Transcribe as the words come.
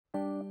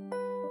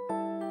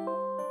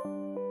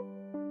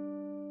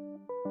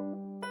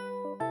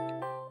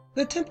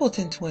The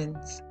Templeton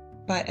Twins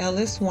by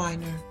Ellis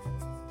Weiner.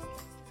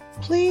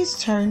 Please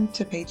turn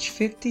to page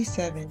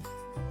 57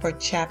 for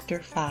Chapter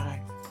 5.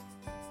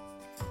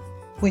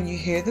 When you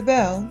hear the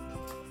bell,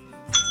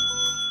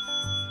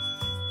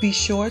 be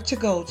sure to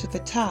go to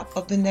the top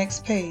of the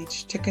next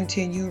page to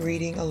continue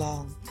reading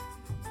along.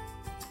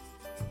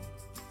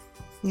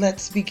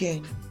 Let's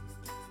begin.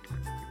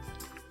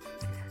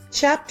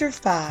 Chapter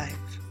 5.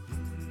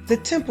 The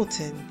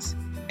Templetons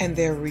and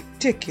their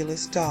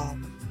ridiculous dog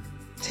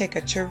take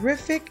a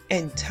terrific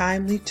and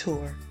timely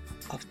tour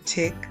of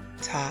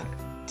Tick-Tock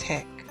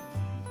Tech.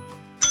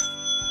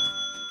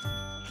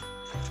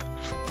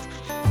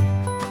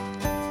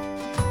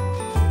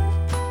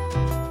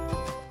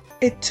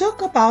 It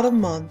took about a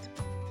month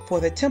for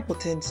the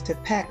Templetons to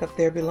pack up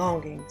their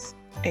belongings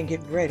and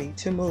get ready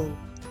to move.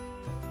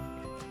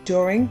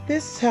 During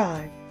this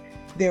time,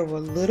 there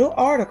were little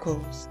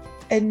articles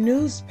and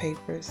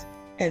newspapers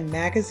and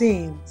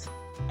magazines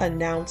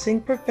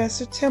announcing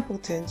Professor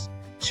Templeton's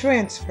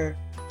transfer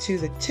to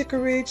the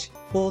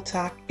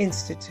Tickeridge-Bullock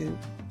Institute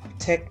of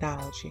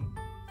Technology.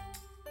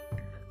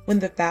 When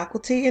the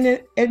faculty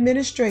and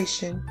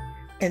administration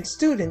and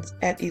students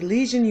at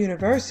Elysian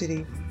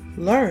University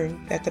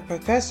learned that the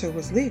professor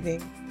was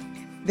leaving,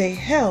 they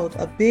held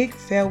a big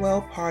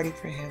farewell party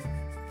for him.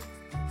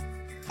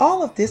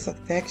 All of this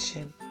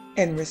affection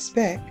and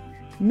respect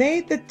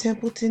made the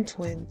Templeton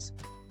twins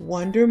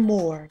wonder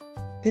more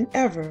than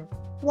ever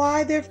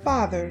why their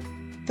father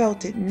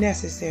felt it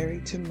necessary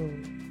to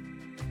move.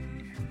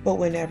 But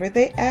whenever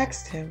they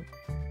asked him,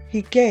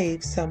 he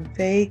gave some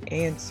vague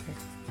answer,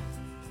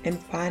 and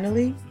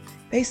finally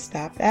they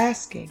stopped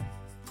asking.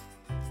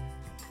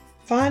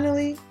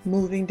 Finally,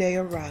 moving day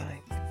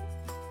arrived.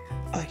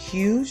 A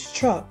huge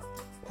truck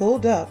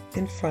pulled up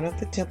in front of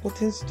the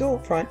Templeton's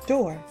front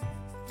door.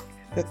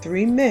 The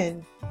three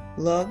men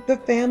lugged the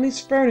family's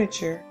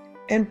furniture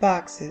and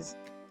boxes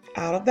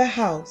out of the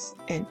house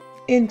and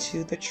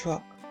into the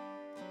truck.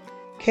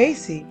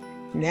 Casey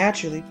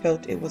naturally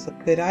felt it was a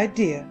good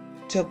idea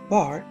to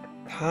bark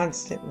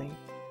constantly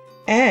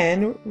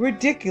and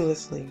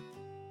ridiculously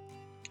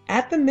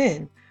at the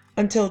men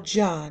until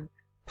John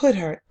put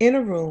her in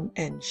a room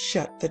and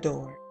shut the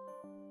door.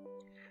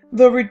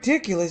 The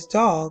ridiculous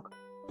dog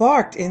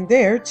barked in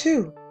there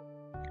too,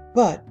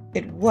 but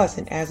it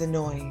wasn't as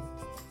annoying.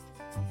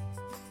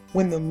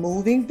 When the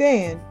moving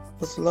van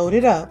was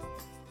loaded up,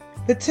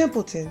 the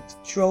Templetons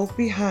drove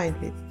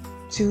behind it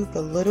to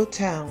the little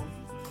town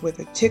where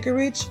the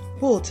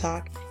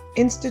Tickeridge-Bullock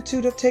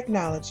Institute of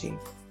Technology,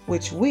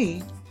 which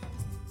we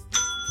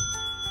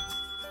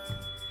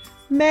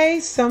may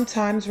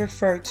sometimes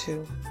refer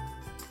to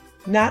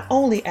not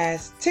only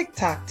as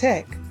Tick-Tock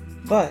Tech,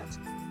 but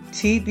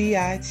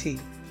TBIT,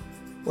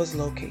 was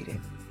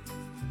located.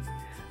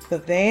 The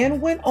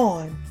van went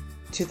on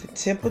to the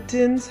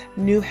Templetons'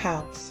 new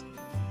house.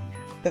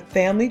 The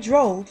family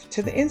drove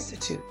to the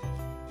institute.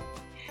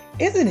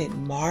 "Isn't it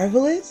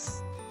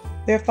marvelous?"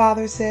 their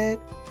father said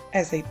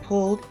as they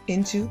pulled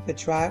into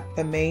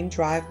the main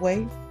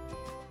driveway.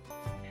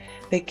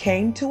 They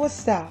came to a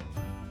stop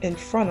in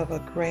front of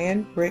a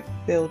grand brick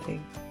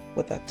building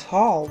with a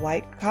tall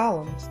white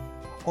columns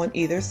on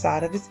either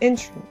side of its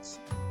entrance.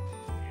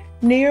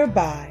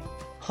 Nearby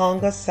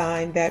hung a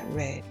sign that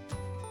read,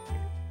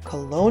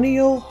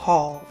 "Colonial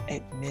Hall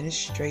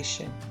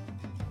Administration."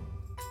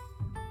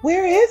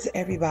 "Where is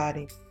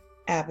everybody?"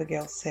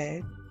 Abigail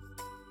said.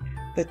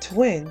 The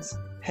twins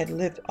had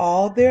lived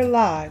all their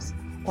lives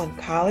on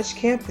college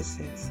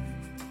campuses,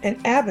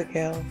 and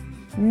Abigail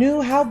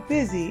knew how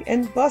busy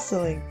and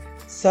bustling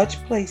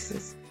such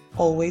places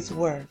always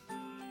were,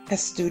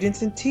 as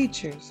students and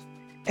teachers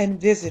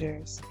and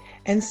visitors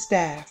and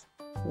staff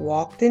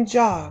walked and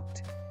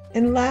jogged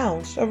and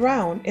lounged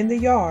around in the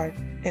yard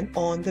and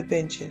on the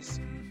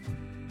benches.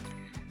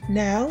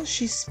 Now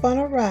she spun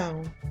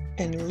around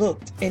and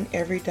looked in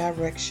every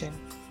direction.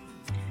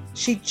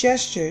 She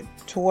gestured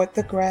toward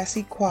the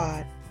grassy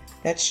quad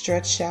that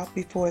stretched out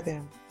before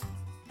them.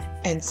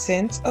 And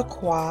since a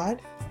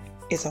quad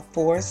is a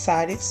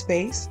four-sided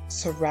space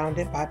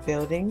surrounded by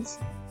buildings,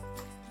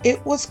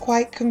 it was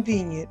quite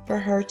convenient for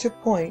her to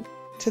point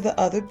to the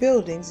other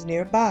buildings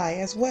nearby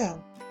as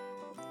well.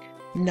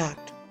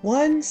 Not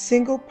one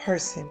single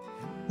person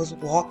was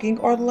walking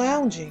or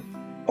lounging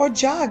or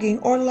jogging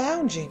or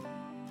lounging.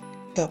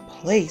 The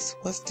place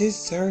was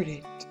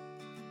deserted.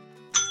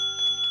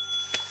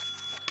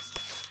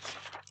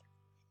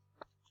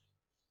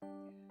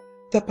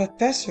 The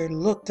professor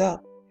looked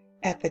up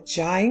at the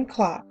giant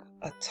clock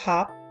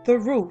atop the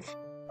roof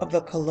of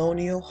the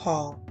Colonial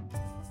Hall.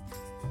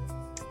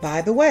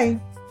 By the way,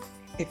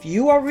 if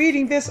you are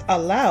reading this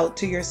aloud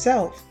to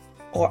yourself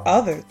or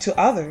to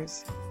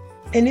others,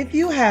 and if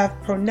you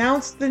have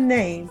pronounced the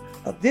name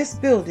of this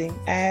building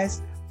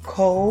as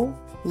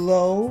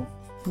Colonial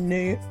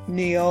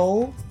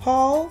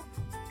Hall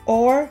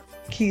or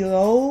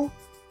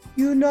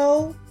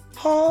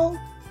Hall,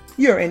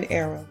 you're in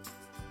error.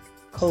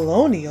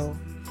 Colonial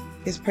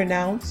is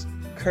pronounced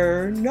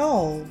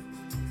colonel.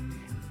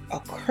 A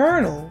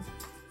colonel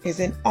is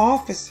an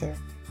officer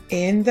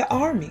in the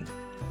Army.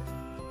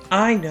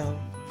 I know.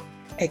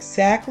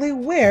 Exactly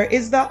where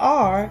is the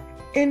R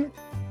in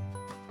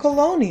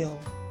colonial?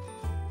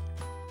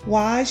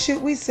 Why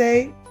should we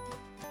say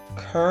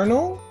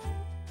colonel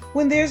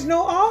when there's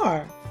no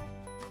R?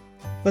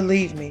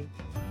 Believe me,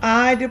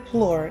 I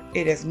deplore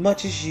it as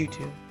much as you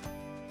do.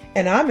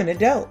 And I'm an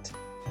adult,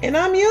 and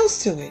I'm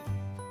used to it.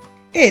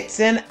 It's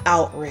an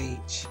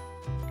outrage.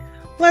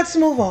 Let's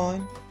move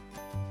on.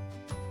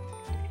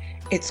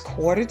 It's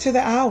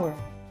 1:15,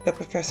 the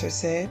professor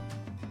said,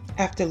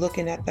 after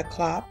looking at the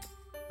clock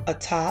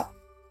atop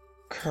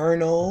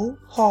Colonel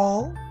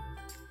Hall.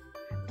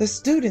 The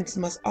students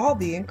must all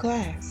be in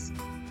class,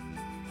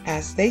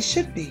 as they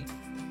should be.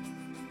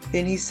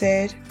 Then he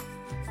said,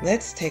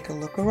 let's take a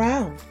look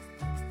around.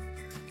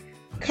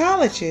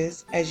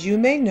 Colleges, as you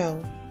may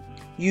know,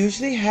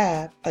 usually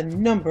have a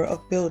number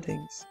of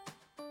buildings,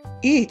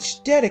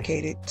 each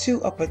dedicated to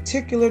a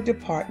particular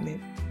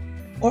department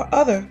or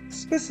other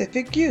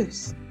specific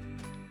use.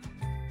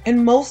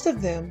 And most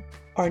of them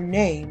are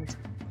named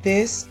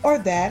this or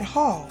that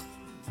hall.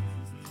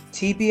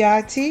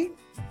 TBIT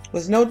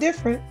was no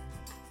different.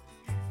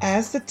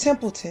 As the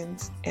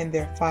Templetons and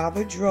their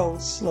father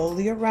drove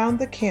slowly around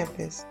the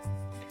campus,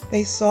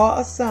 they saw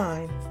a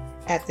sign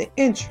at the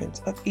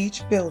entrance of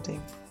each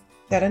building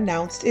that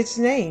announced its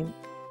name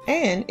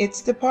and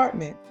its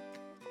department.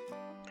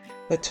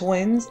 The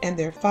twins and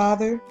their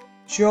father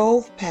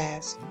drove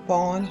past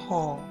Vaughan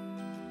Hall,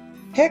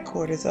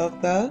 headquarters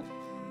of the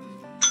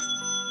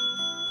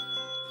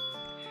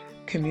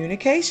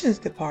Communications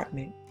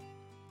Department,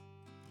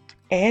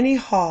 Annie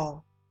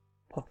Hall,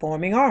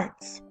 Performing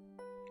Arts,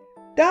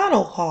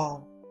 Donald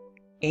Hall,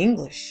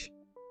 English,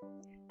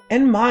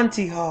 and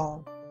Monty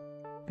Hall,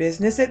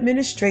 Business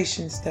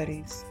Administration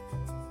Studies.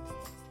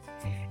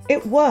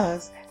 It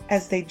was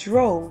as they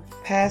drove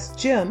past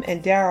Jim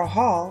and Darrell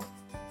Hall,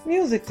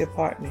 Music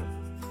Department,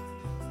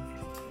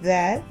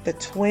 that the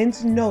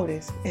twins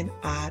noticed an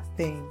odd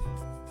thing.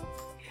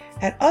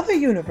 At other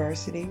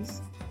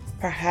universities,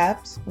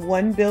 perhaps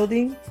one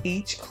building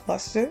each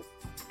cluster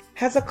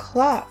has a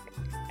clock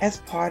as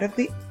part of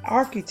the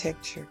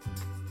architecture.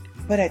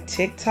 But at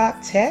TikTok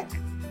Tech,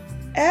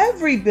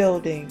 every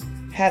building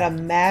had a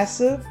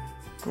massive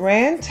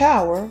grand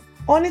tower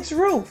on its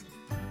roof,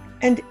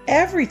 and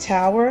every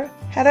tower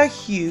had a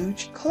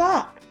huge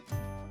clock.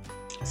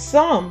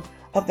 Some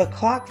of the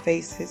clock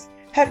faces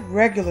had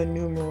regular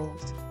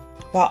numerals,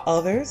 while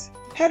others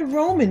had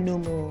Roman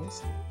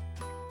numerals.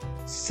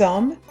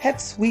 Some had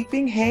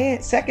sweeping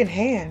second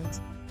hands,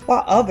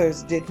 while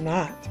others did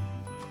not.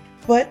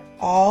 But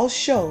all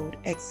showed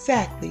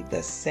exactly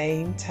the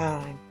same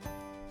time.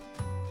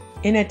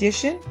 In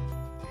addition,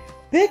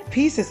 big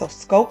pieces of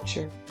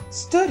sculpture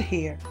stood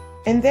here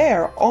and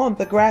there on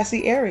the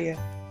grassy area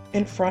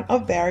in front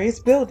of various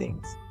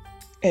buildings,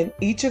 and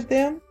each of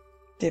them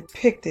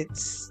depicted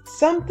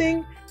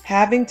something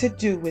having to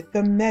do with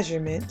the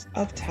measurement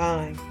of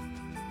time.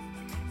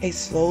 A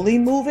slowly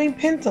moving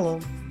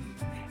pendulum,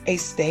 a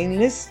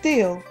stainless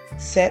steel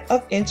set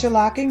of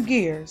interlocking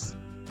gears,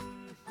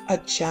 a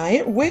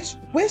giant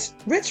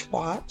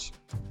wristwatch,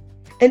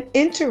 an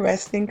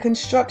interesting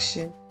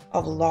construction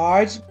of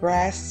large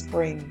brass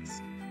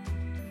springs.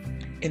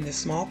 In the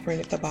small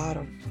print at the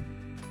bottom,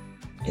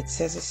 it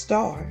says a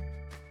star.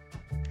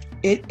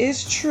 It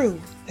is true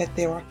that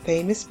there are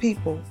famous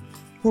people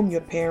whom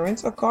your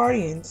parents or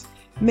guardians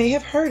may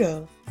have heard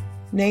of,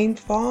 named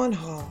Vaughan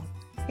Hall,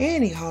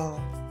 Annie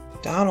Hall,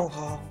 Donald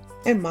Hall,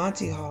 and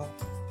Monty Hall.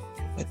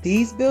 But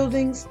these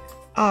buildings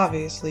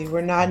obviously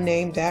were not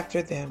named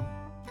after them.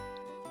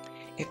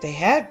 If they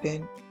had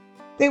been,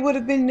 they would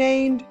have been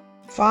named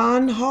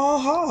Vaughan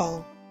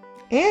Hall,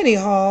 Annie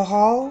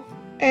Hall,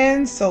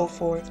 and so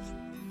forth.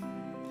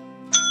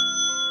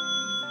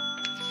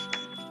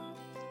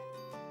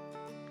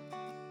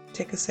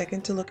 Take a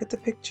second to look at the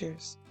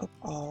pictures of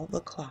all the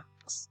clocks.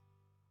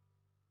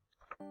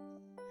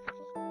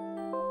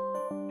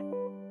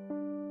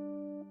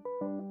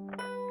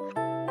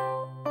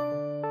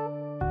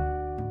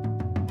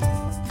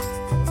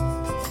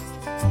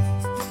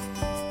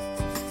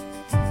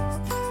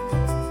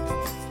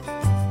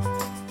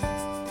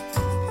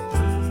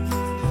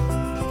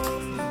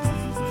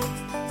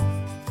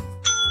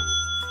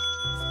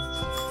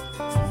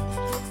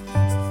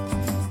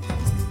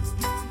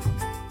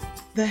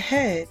 The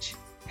hedge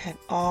had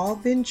all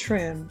been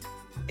trimmed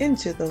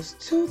into those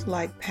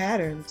tooth-like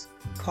patterns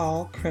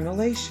called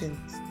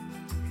crenellations.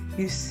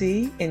 You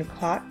see in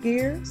clock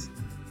gears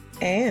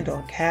and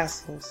on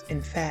castles,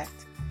 in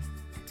fact.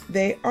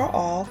 They are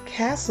all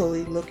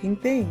castle-y looking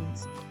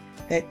things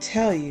that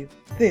tell you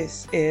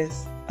this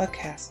is a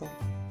castle.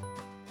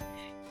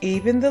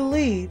 Even the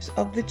leaves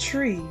of the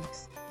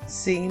trees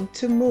seem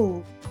to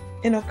move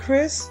in a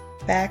crisp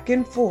back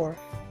and forth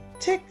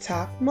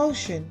tick-tock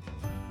motion.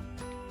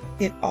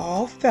 It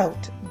all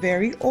felt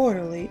very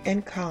orderly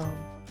and calm,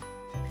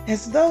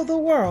 as though the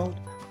world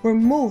were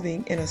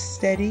moving in a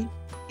steady,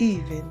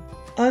 even,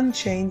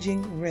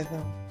 unchanging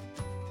rhythm.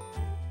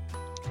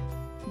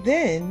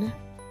 Then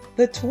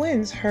the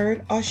twins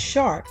heard a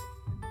sharp,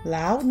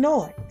 loud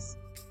noise,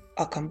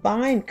 a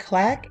combined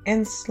clack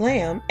and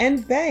slam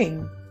and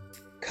bang,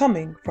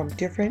 coming from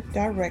different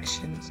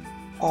directions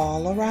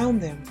all around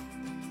them.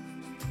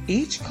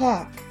 Each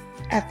clock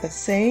at the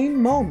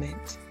same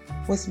moment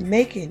was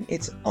making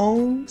its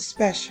own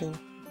special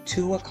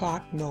 2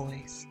 o'clock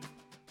noise.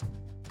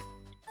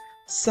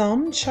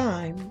 Some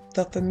chimed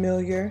the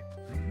familiar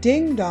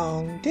ding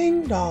dong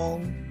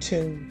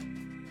tune.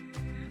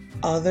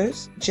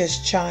 Others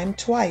just chimed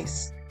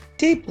twice,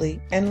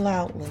 deeply and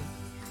loudly.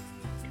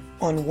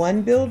 On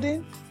one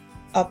building,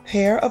 a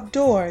pair of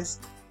doors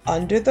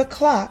under the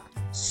clock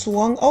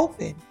swung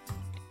open,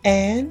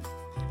 and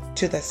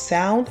to the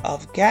sound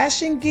of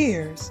gashing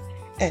gears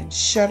and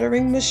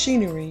shuddering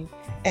machinery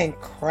and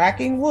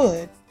cracking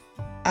wood,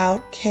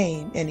 out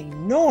came an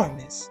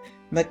enormous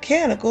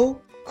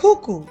mechanical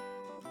cuckoo,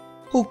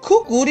 who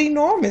cuckooed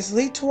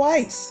enormously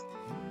twice.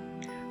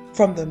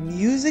 From the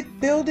music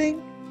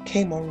building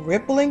came a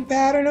rippling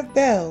pattern of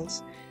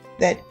bells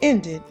that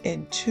ended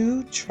in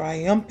 2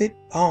 triumphant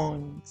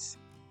bongs.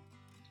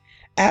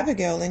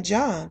 Abigail and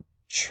John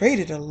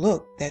traded a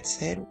look that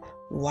said,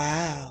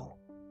 "Wow."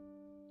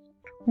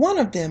 One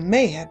of them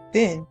may have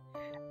been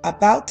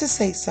about to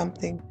say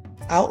something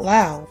out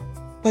loud,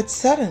 but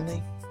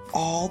suddenly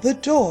all the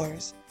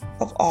doors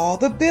of all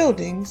the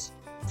buildings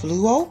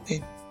flew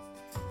open.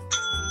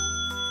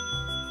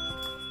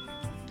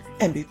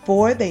 And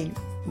before they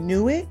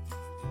knew it,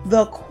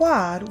 the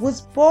quad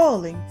was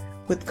boiling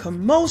with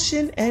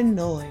commotion and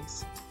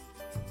noise.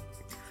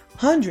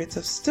 Hundreds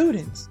of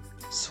students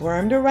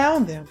swarmed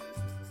around them,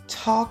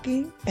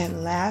 talking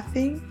and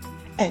laughing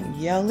and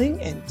yelling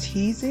and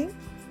teasing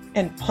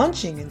and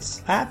punching and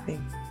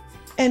slapping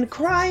and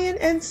crying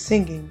and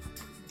singing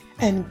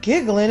and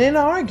giggling and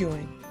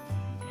arguing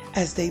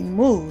as they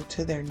moved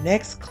to their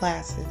next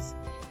classes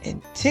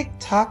in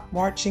tick-tock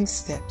marching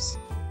steps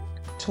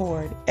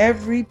toward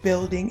every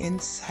building in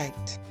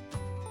sight.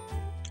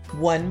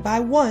 One by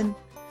one,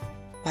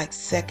 like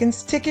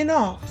seconds ticking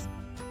off,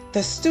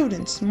 the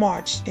students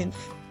marched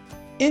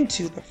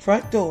into the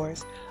front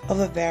doors of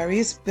the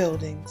various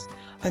buildings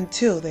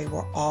until they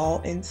were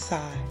all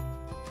inside.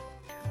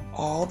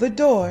 All the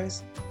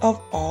doors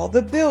of all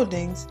the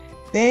buildings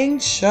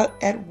banged shut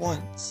at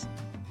once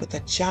with a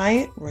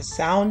giant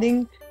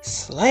resounding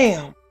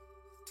slam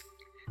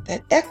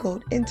that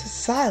echoed into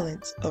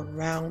silence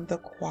around the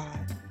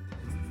quad.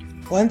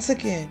 Once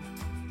again,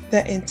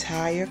 the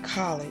entire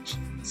college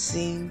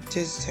seemed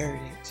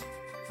deserted.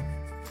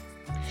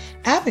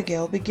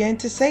 Abigail began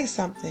to say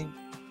something,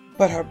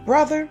 but her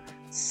brother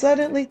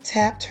suddenly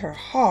tapped her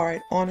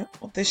hard on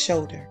the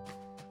shoulder.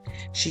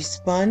 She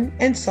spun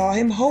and saw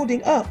him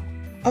holding up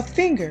a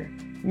finger,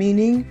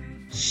 meaning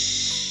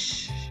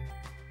shh.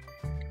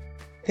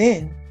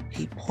 Then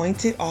he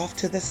pointed off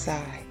to the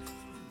side.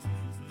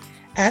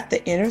 At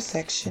the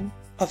intersection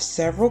of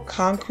several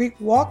concrete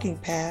walking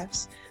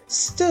paths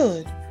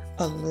stood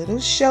a little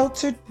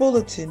sheltered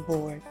bulletin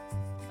board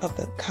of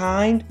the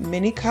kind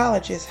many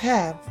colleges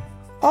have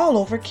all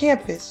over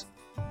campus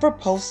for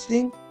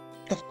posting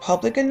of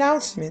public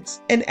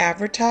announcements and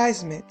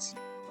advertisements.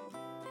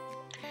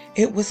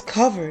 It was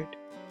covered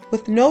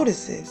with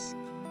notices,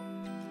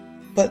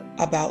 but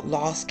about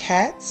lost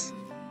cats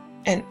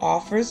and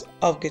offers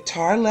of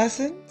guitar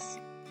lessons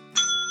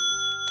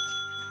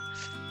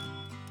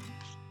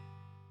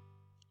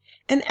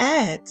and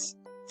ads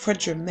for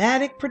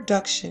dramatic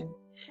production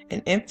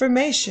and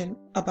information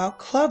about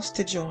clubs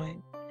to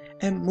join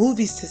and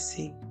movies to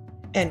see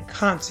and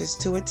concerts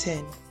to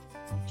attend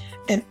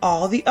and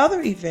all the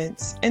other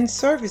events and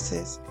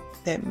services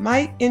that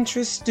might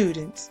interest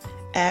students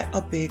at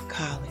a big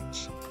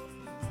college.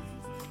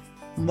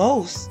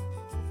 Most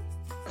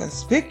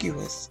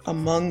conspicuous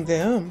among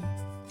them,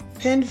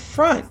 pinned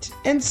front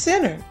and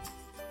center,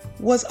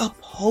 was a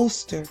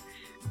poster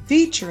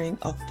featuring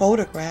a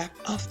photograph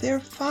of their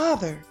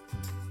father.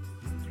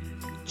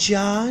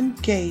 John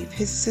gave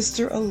his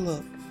sister a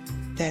look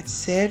that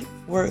said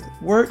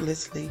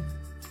wordlessly,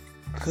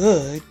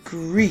 "Good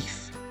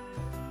grief.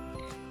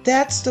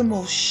 That's the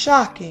most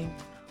shocking,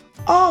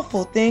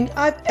 awful thing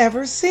I've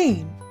ever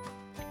seen,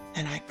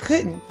 and I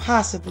couldn't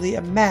possibly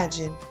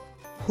imagine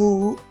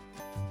who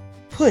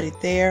put it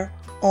there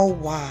or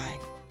why."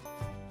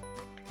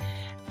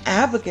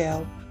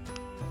 Abigail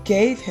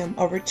gave him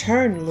a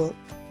return look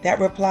that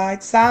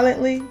replied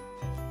silently,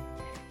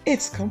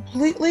 "It's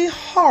completely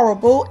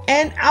horrible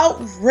and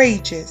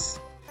outrageous,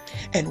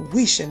 and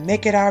we should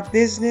make it our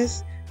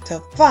business to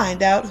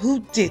find out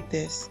who did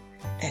this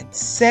and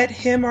set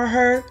him or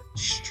her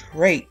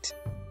straight."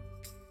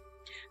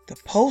 The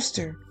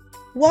poster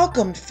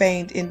welcomed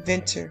famed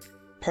inventor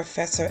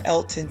Professor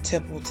Elton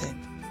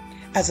Templeton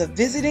as a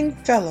visiting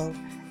fellow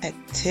at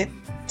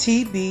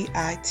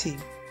TBIT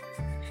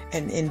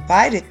and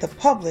invited the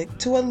public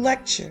to a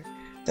lecture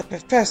the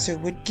professor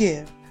would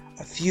give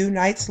a few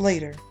nights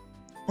later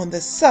on the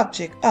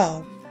subject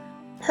of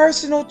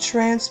personal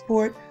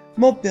transport,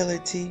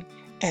 mobility,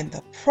 and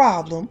the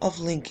problem of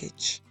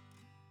linkage.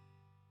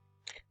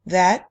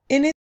 That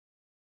in